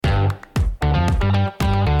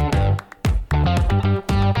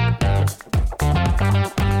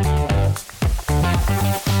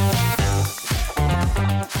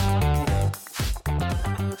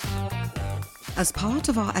As part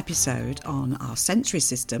of our episode on our sensory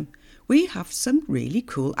system, we have some really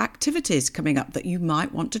cool activities coming up that you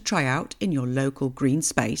might want to try out in your local green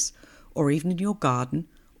space, or even in your garden,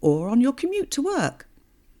 or on your commute to work.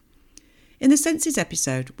 In the Senses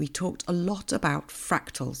episode, we talked a lot about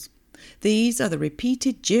fractals. These are the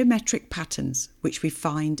repeated geometric patterns which we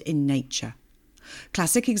find in nature.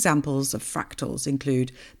 Classic examples of fractals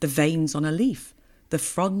include the veins on a leaf, the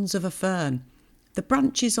fronds of a fern, the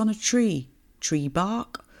branches on a tree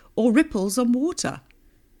bark, or ripples on water.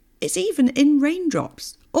 It's even in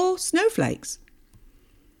raindrops or snowflakes.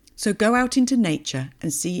 So go out into nature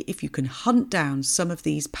and see if you can hunt down some of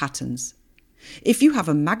these patterns. If you have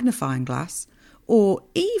a magnifying glass, or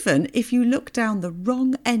even if you look down the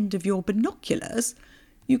wrong end of your binoculars,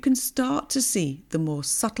 you can start to see the more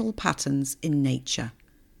subtle patterns in nature.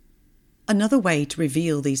 Another way to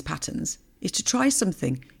reveal these patterns is to try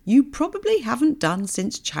something you probably haven't done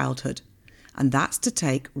since childhood, and that's to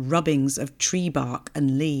take rubbings of tree bark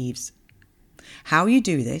and leaves. How you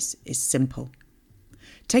do this is simple.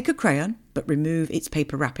 Take a crayon, but remove its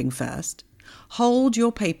paper wrapping first. Hold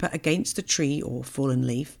your paper against the tree or fallen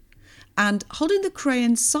leaf, and holding the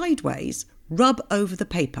crayon sideways, rub over the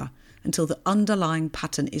paper until the underlying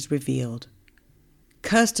pattern is revealed.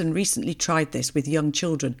 Kirsten recently tried this with young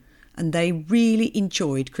children, and they really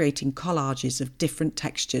enjoyed creating collages of different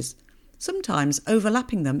textures, sometimes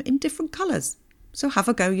overlapping them in different colours. So have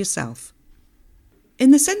a go yourself.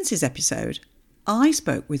 In the Senses episode, I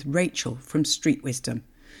spoke with Rachel from Street Wisdom.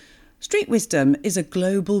 Street Wisdom is a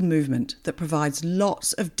global movement that provides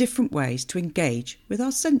lots of different ways to engage with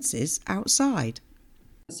our senses outside.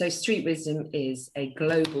 So Street Wisdom is a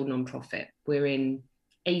global non-profit. We're in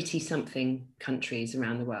 80-something countries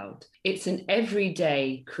around the world. It's an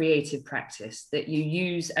everyday creative practice that you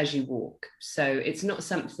use as you walk. So it's not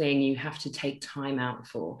something you have to take time out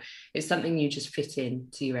for. It's something you just fit in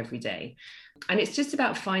to your everyday. And it's just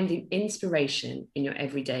about finding inspiration in your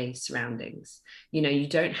everyday surroundings. You know, you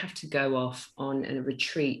don't have to go off on a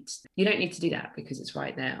retreat. You don't need to do that because it's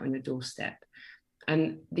right there on your doorstep.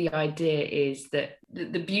 And the idea is that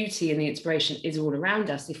the beauty and the inspiration is all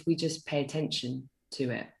around us if we just pay attention to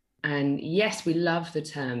it. And yes, we love the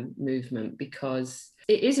term movement because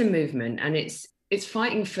it is a movement, and it's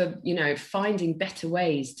fighting for, you know, finding better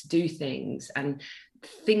ways to do things and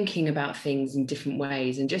thinking about things in different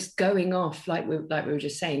ways, and just going off, like we were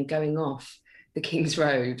just saying, going off the King's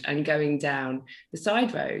Road and going down the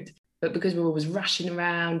side road. But because we're always rushing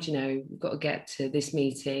around, you know, we've got to get to this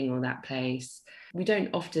meeting or that place, we don't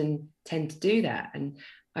often tend to do that. And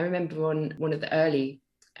I remember on one of the early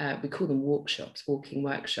we call them walking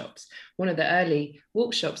workshops. One of the early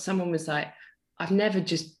workshops, someone was like, I've never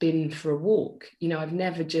just been for a walk. You know, I've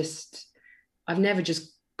never just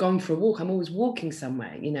gone for a walk. I'm always walking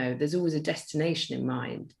somewhere. You know, there's always a destination in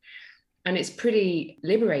mind. And it's pretty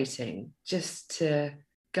liberating just to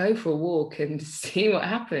go for a walk and see what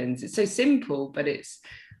happens. It's so simple, but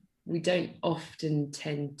we don't often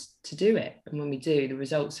tend to do it. And when we do, the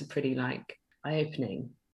results are pretty eye-opening.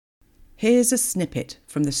 Here's a snippet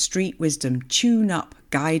from the Street Wisdom Tune Up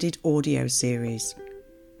guided audio series.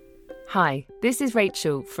 Hi, this is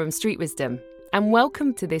Rachel from Street Wisdom, and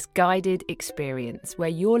welcome to this guided experience where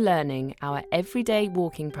you're learning our everyday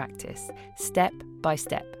walking practice, step by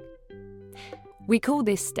step. We call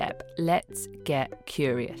this step Let's Get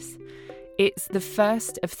Curious. It's the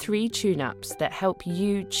first of 3 tune-ups that help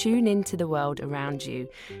you tune into the world around you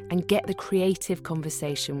and get the creative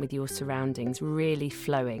conversation with your surroundings really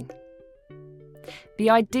flowing. The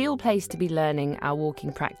ideal place to be learning our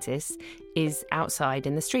walking practice is outside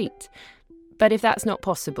in the street. But if that's not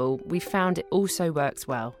possible, we've found it also works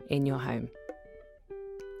well in your home.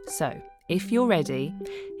 So, if you're ready,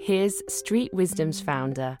 here's Street Wisdom's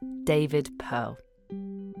founder, David Pearl.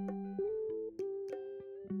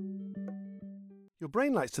 Your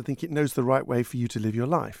brain likes to think it knows the right way for you to live your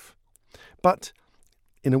life. But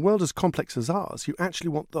in a world as complex as ours, you actually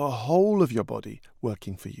want the whole of your body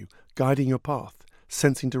working for you, guiding your path,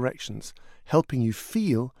 sensing directions, helping you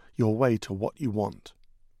feel your way to what you want.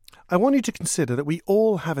 I want you to consider that we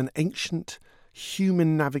all have an ancient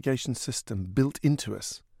human navigation system built into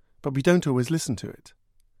us, but we don't always listen to it.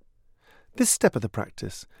 This step of the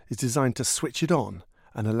practice is designed to switch it on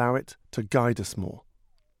and allow it to guide us more.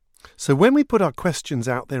 So when we put our questions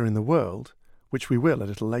out there in the world, which we will a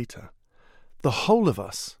little later, the whole of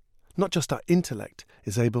us, not just our intellect,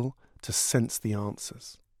 is able to sense the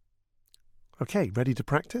answers. Okay, ready to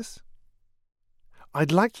practice?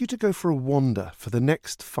 I'd like you to go for a wander for the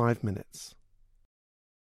next 5 minutes.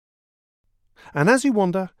 And as you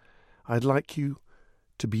wander, I'd like you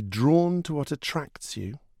to be drawn to what attracts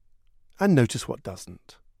you and notice what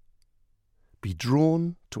doesn't. Be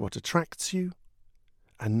drawn to what attracts you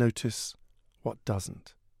and notice what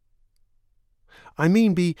doesn't. I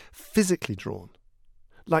mean, be physically drawn,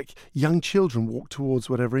 like young children walk towards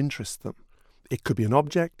whatever interests them. It could be an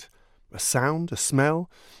object, a sound, a smell,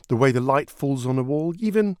 the way the light falls on a wall,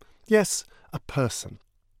 even, yes, a person.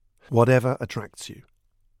 Whatever attracts you.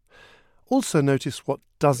 Also notice what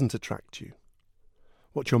doesn't attract you,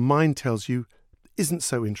 what your mind tells you isn't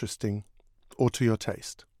so interesting or to your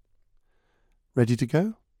taste. Ready to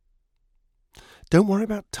go? Don't worry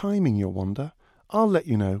about timing your wander. I'll let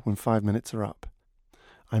you know when 5 minutes are up.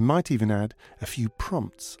 I might even add a few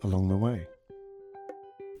prompts along the way.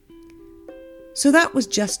 So that was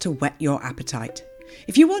just to whet your appetite.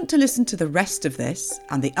 If you want to listen to the rest of this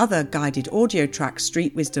and the other guided audio tracks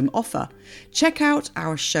Street Wisdom offer, check out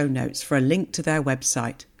our show notes for a link to their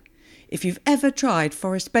website. If you've ever tried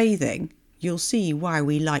forest bathing, you'll see why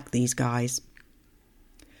we like these guys.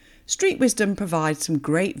 Street Wisdom provides some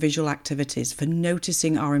great visual activities for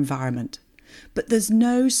noticing our environment, but there's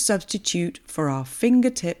no substitute for our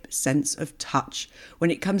fingertip sense of touch when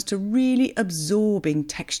it comes to really absorbing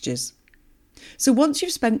textures. So once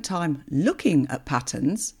you've spent time looking at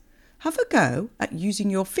patterns, have a go at using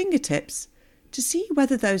your fingertips to see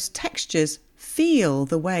whether those textures feel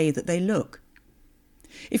the way that they look.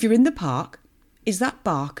 If you're in the park, is that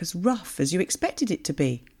bark as rough as you expected it to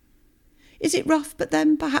be? Is it rough, but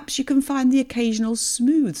then perhaps you can find the occasional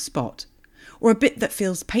smooth spot, or a bit that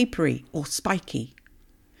feels papery or spiky?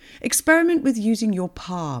 Experiment with using your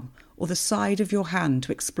palm or the side of your hand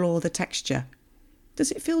to explore the texture.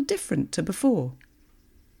 Does it feel different to before?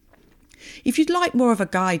 If you'd like more of a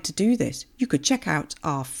guide to do this, you could check out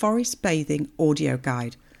our forest bathing audio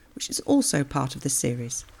guide, which is also part of the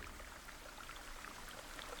series.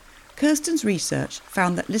 Kirsten's research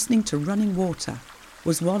found that listening to running water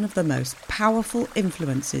was one of the most powerful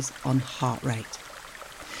influences on heart rate.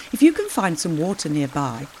 If you can find some water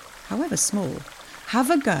nearby, however small, have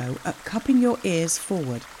a go at cupping your ears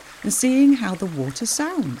forward and seeing how the water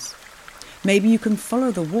sounds. Maybe you can follow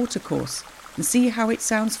the watercourse and see how it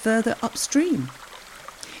sounds further upstream.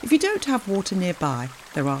 If you don't have water nearby,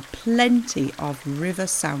 there are plenty of river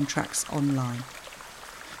soundtracks online.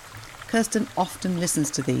 Kirsten often listens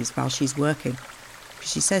to these while she's working.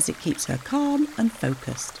 She says it keeps her calm and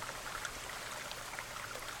focused.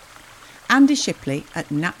 Andy Shipley at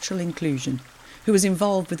Natural Inclusion, who was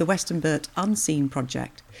involved with the Western-Burt Unseen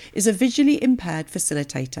project, is a visually impaired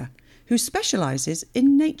facilitator who specialises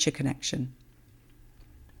in nature connection.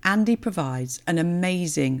 Andy provides an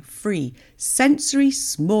amazing free sensory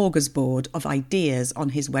smorgasbord of ideas on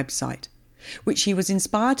his website, which he was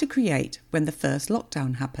inspired to create when the first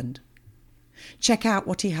lockdown happened. Check out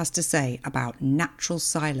what he has to say about natural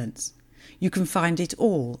silence. You can find it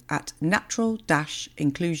all at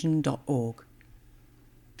natural-inclusion.org.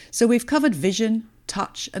 So we've covered vision,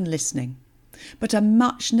 touch and listening, but a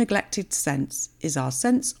much neglected sense is our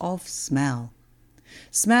sense of smell.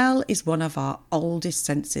 Smell is one of our oldest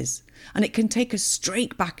senses, and it can take us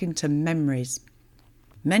straight back into memories.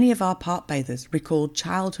 Many of our park bathers recalled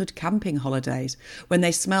childhood camping holidays when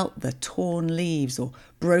they smelt the torn leaves or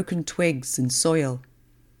broken twigs and soil.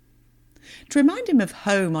 To remind him of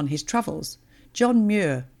home on his travels, John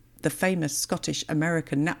Muir, the famous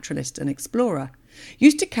Scottish-American naturalist and explorer,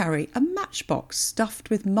 used to carry a matchbox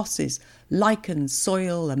stuffed with mosses, lichens,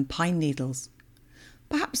 soil and pine needles.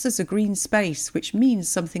 Perhaps there's a green space which means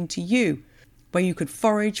something to you, where you could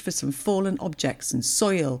forage for some fallen objects and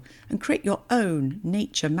soil and create your own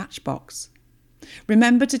nature matchbox.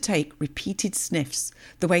 Remember to take repeated sniffs,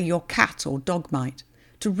 the way your cat or dog might,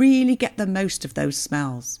 to really get the most of those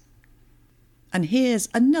smells. And here's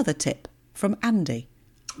another tip from Andy.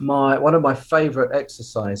 One of my favourite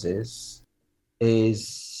exercises is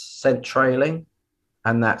scent trailing,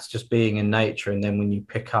 and that's just being in nature, and then when you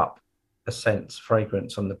pick up a scent,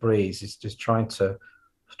 fragrance on the breeze, it's just trying to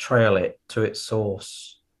trail it to its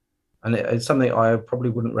source. And it's something I probably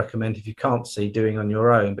wouldn't recommend if you can't see doing on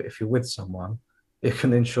your own, but if you're with someone, you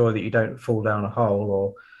can ensure that you don't fall down a hole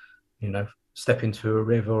or, step into a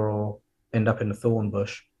river or end up in a thorn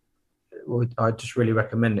bush. I just really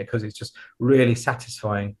recommend it because it's just really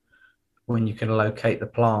satisfying when you can locate the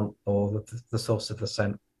plant or the source of the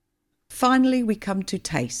scent. Finally, we come to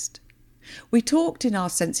taste. We talked in our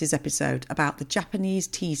senses episode about the Japanese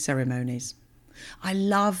tea ceremonies. I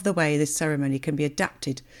love the way this ceremony can be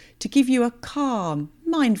adapted to give you a calm,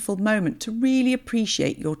 mindful moment to really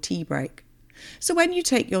appreciate your tea break. So when you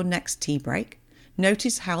take your next tea break,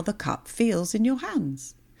 notice how the cup feels in your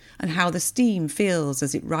hands and how the steam feels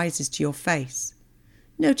as it rises to your face.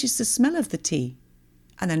 Notice the smell of the tea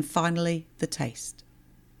and then finally the taste.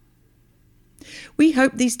 We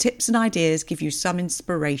hope these tips and ideas give you some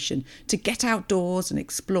inspiration to get outdoors and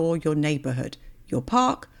explore your neighbourhood, your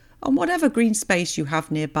park, and whatever green space you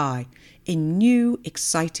have nearby in new,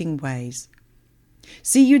 exciting ways.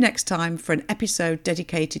 See you next time for an episode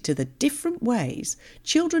dedicated to the different ways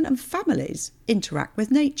children and families interact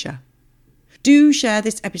with nature. Do share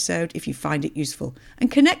this episode if you find it useful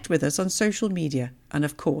and connect with us on social media. And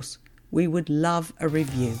of course, we would love a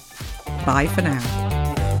review. Bye for now.